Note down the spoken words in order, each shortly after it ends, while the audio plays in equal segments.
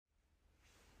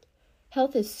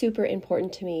Health is super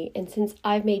important to me, and since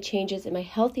I've made changes in my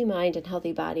healthy mind and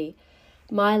healthy body,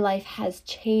 my life has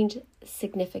changed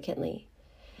significantly.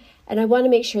 And I want to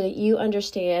make sure that you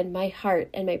understand my heart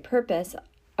and my purpose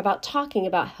about talking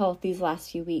about health these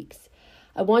last few weeks.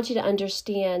 I want you to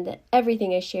understand that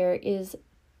everything I share is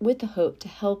with the hope to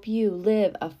help you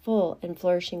live a full and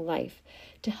flourishing life,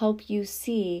 to help you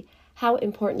see how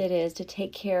important it is to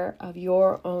take care of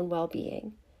your own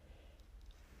well-being.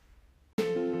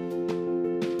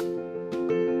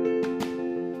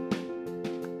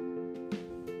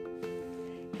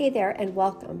 Hey there, and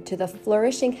welcome to the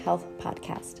Flourishing Health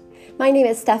Podcast. My name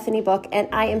is Stephanie Book, and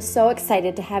I am so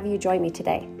excited to have you join me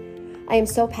today. I am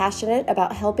so passionate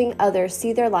about helping others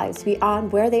see their lives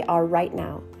beyond where they are right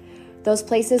now. Those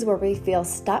places where we feel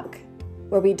stuck,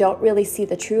 where we don't really see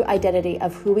the true identity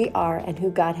of who we are and who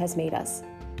God has made us.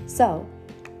 So,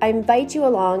 I invite you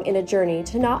along in a journey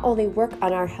to not only work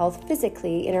on our health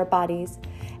physically in our bodies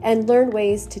and learn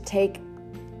ways to take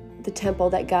the temple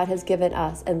that God has given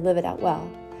us and live it out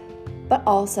well, but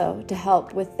also to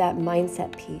help with that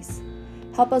mindset piece.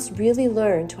 Help us really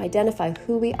learn to identify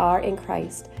who we are in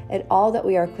Christ and all that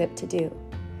we are equipped to do.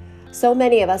 So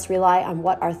many of us rely on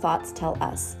what our thoughts tell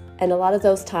us, and a lot of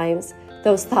those times,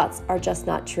 those thoughts are just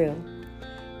not true.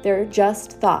 They're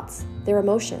just thoughts, they're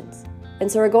emotions. And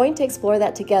so we're going to explore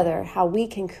that together, how we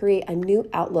can create a new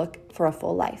outlook for a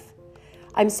full life.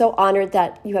 I'm so honored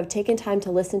that you have taken time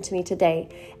to listen to me today,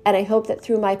 and I hope that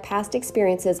through my past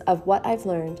experiences of what I've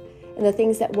learned and the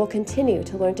things that we'll continue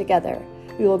to learn together,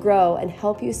 we will grow and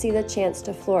help you see the chance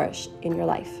to flourish in your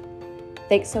life.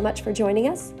 Thanks so much for joining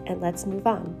us, and let's move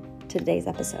on to today's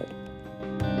episode.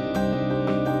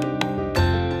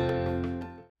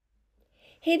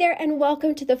 Hey there, and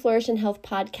welcome to the Flourish in Health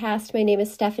Podcast. My name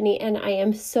is Stephanie, and I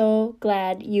am so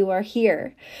glad you are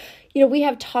here. We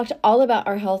have talked all about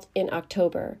our health in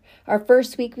October. Our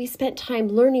first week, we spent time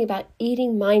learning about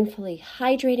eating mindfully,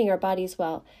 hydrating our bodies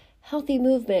well, healthy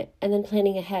movement, and then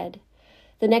planning ahead.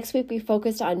 The next week, we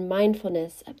focused on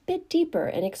mindfulness a bit deeper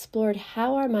and explored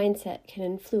how our mindset can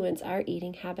influence our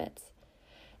eating habits.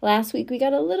 Last week, we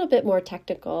got a little bit more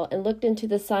technical and looked into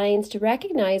the signs to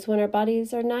recognize when our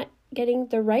bodies are not getting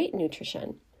the right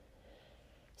nutrition.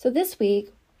 So this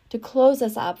week, to close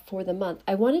us up for the month,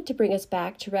 I wanted to bring us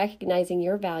back to recognizing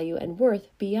your value and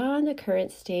worth beyond the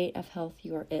current state of health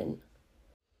you are in.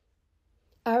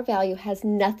 Our value has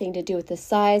nothing to do with the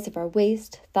size of our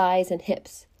waist, thighs, and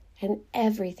hips, and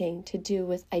everything to do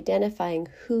with identifying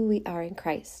who we are in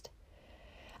Christ.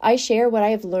 I share what I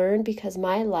have learned because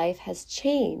my life has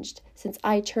changed since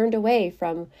I turned away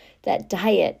from that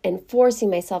diet and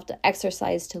forcing myself to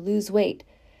exercise to lose weight,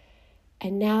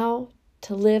 and now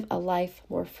to live a life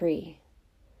more free.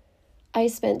 I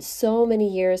spent so many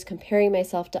years comparing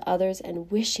myself to others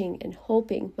and wishing and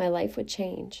hoping my life would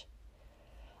change.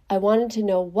 I wanted to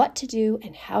know what to do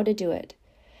and how to do it,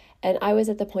 and I was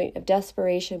at the point of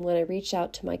desperation when I reached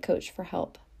out to my coach for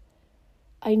help.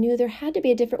 I knew there had to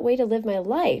be a different way to live my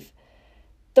life.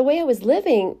 The way I was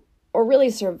living, or really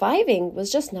surviving,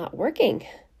 was just not working.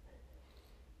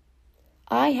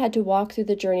 I had to walk through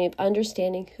the journey of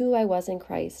understanding who I was in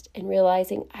Christ and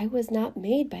realizing I was not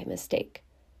made by mistake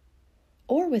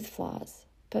or with flaws,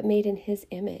 but made in His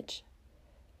image.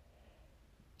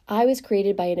 I was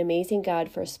created by an amazing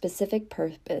God for a specific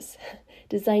purpose,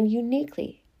 designed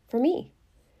uniquely for me.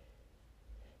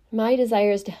 My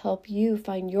desire is to help you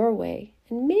find your way,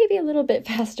 and maybe a little bit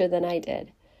faster than I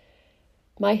did.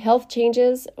 My health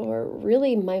changes, or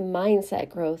really my mindset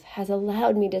growth, has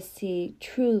allowed me to see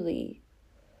truly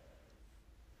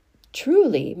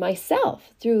myself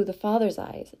through the Father's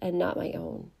eyes and not my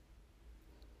own.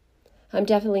 I'm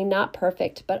definitely not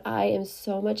perfect, but I am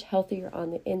so much healthier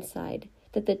on the inside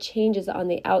that the changes on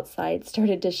the outside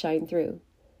started to shine through.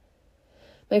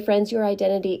 My friends, your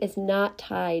identity is not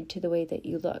tied to the way that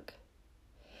you look.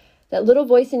 That little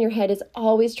voice in your head is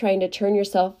always trying to turn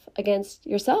yourself against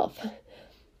yourself.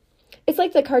 It's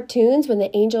like the cartoons when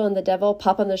the angel and the devil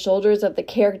pop on the shoulders of the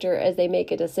character as they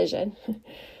make a decision.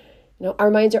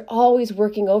 Our minds are always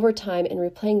working overtime and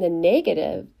replaying the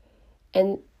negative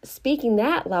and speaking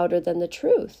that louder than the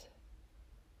truth.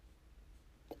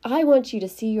 I want you to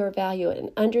see your value and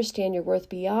understand your worth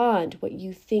beyond what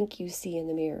you think you see in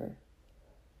the mirror.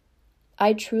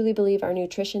 I truly believe our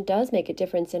nutrition does make a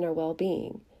difference in our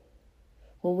well-being.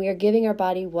 When we are giving our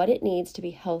body what it needs to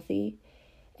be healthy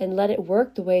and let it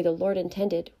work the way the Lord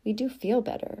intended, we do feel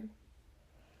better.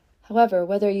 However,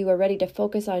 whether you are ready to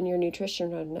focus on your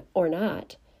nutrition or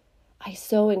not, I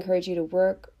so encourage you to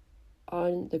work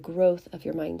on the growth of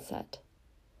your mindset.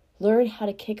 Learn how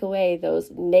to kick away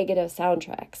those negative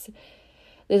soundtracks,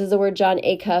 This is a word John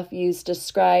Acuff used to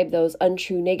describe those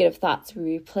untrue negative thoughts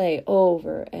we replay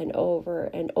over and over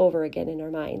and over again in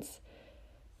our minds.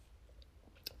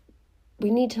 We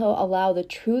need to allow the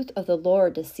truth of the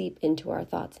Lord to seep into our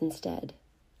thoughts instead.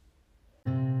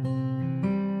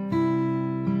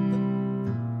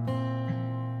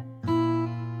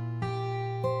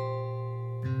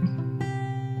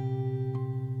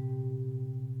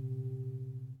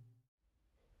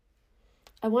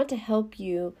 I want to help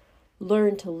you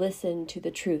learn to listen to the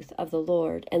truth of the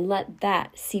Lord and let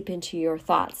that seep into your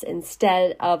thoughts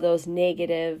instead of those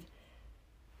negative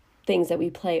things that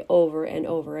we play over and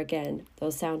over again,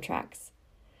 those soundtracks.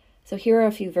 So here are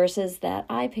a few verses that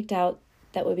I picked out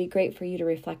that would be great for you to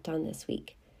reflect on this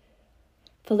week.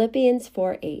 Philippians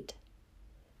 4:8.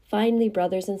 Finally,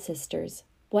 brothers and sisters,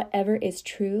 whatever is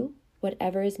true,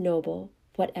 whatever is noble,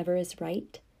 whatever is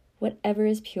right, whatever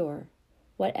is pure,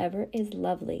 whatever is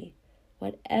lovely,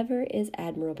 whatever is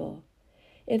admirable,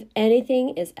 if anything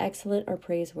is excellent or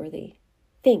praiseworthy,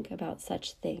 think about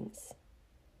such things.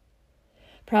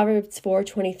 Proverbs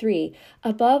 4:23,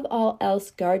 above all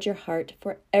else guard your heart,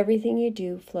 for everything you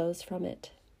do flows from it.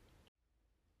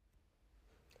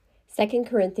 2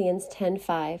 Corinthians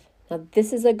 10:5, now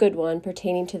this is a good one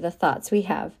pertaining to the thoughts we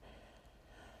have.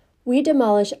 We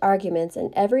demolish arguments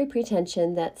and every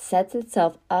pretension that sets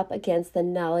itself up against the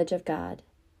knowledge of God,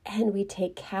 and we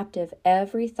take captive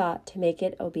every thought to make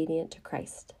it obedient to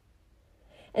Christ.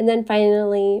 And then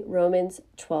finally, Romans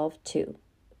 12:2.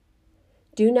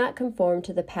 Do not conform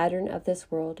to the pattern of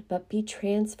this world, but be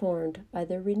transformed by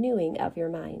the renewing of your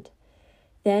mind.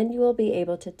 Then you will be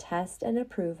able to test and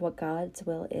approve what God's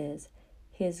will is,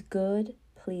 his good,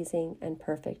 pleasing, and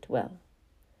perfect will.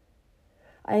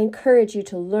 I encourage you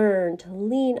to learn to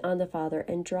lean on the Father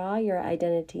and draw your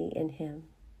identity in him.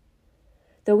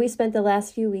 Though we spent the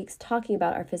last few weeks talking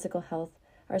about our physical health,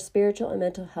 our spiritual and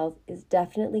mental health is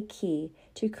definitely key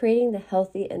to creating the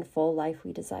healthy and full life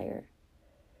we desire.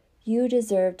 You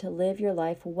deserve to live your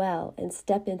life well and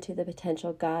step into the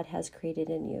potential God has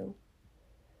created in you.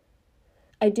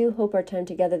 I do hope our time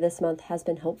together this month has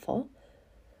been helpful.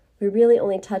 We really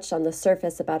only touched on the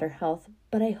surface about our health,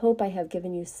 but I hope I have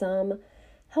given you some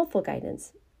helpful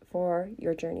guidance for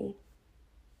your journey.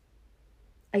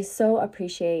 I so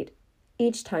appreciate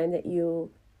each time that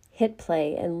you hit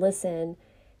play and listen,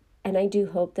 and I do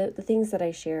hope that the things that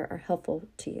I share are helpful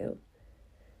to you.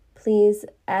 Please,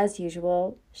 as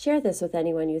usual, share this with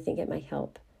anyone you think it might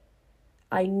help.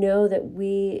 I know that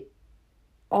we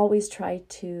always try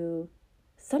to,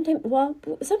 sometimes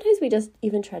we just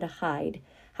even try to hide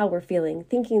how we're feeling,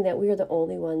 thinking that we're the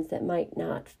only ones that might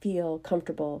not feel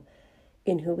comfortable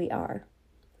in who we are.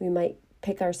 We might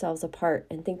pick ourselves apart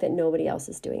and think that nobody else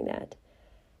is doing that.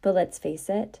 But let's face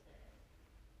it,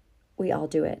 we all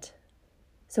do it.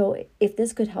 So if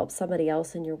this could help somebody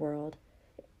else in your world,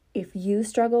 if you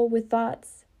struggle with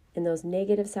thoughts and those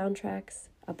negative soundtracks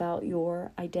about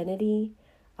your identity,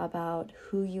 about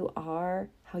who you are,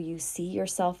 how you see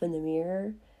yourself in the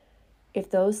mirror, if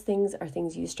those things are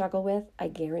things you struggle with, I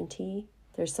guarantee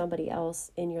there's somebody else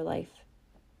in your life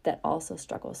that also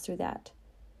struggles through that.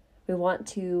 We want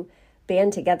to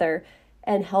band together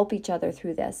and help each other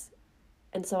through this.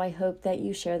 And so I hope that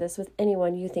you share this with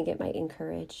anyone you think it might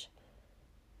encourage.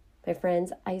 My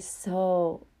friends, I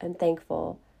so am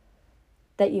thankful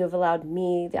that you have allowed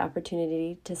me the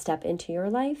opportunity to step into your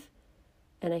life.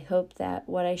 And I hope that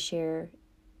what I share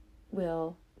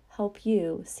will help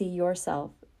you see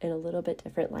yourself in a little bit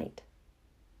different light.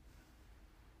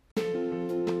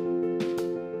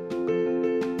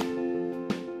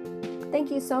 Thank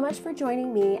you so much for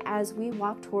joining me as we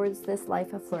walk towards this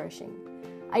life of flourishing.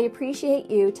 I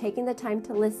appreciate you taking the time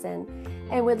to listen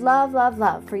and would love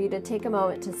for you to take a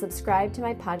moment to subscribe to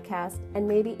my podcast and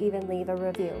maybe even leave a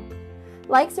review.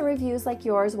 Likes and reviews like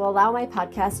yours will allow my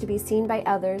podcast to be seen by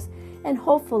others and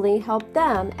hopefully help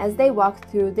them as they walk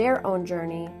through their own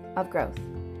journey of growth.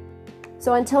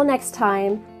 So until next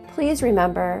time, please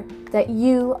remember that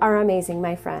you are amazing,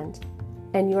 my friend,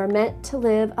 and you are meant to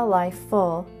live a life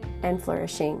full and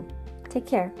flourishing. Take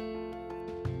care.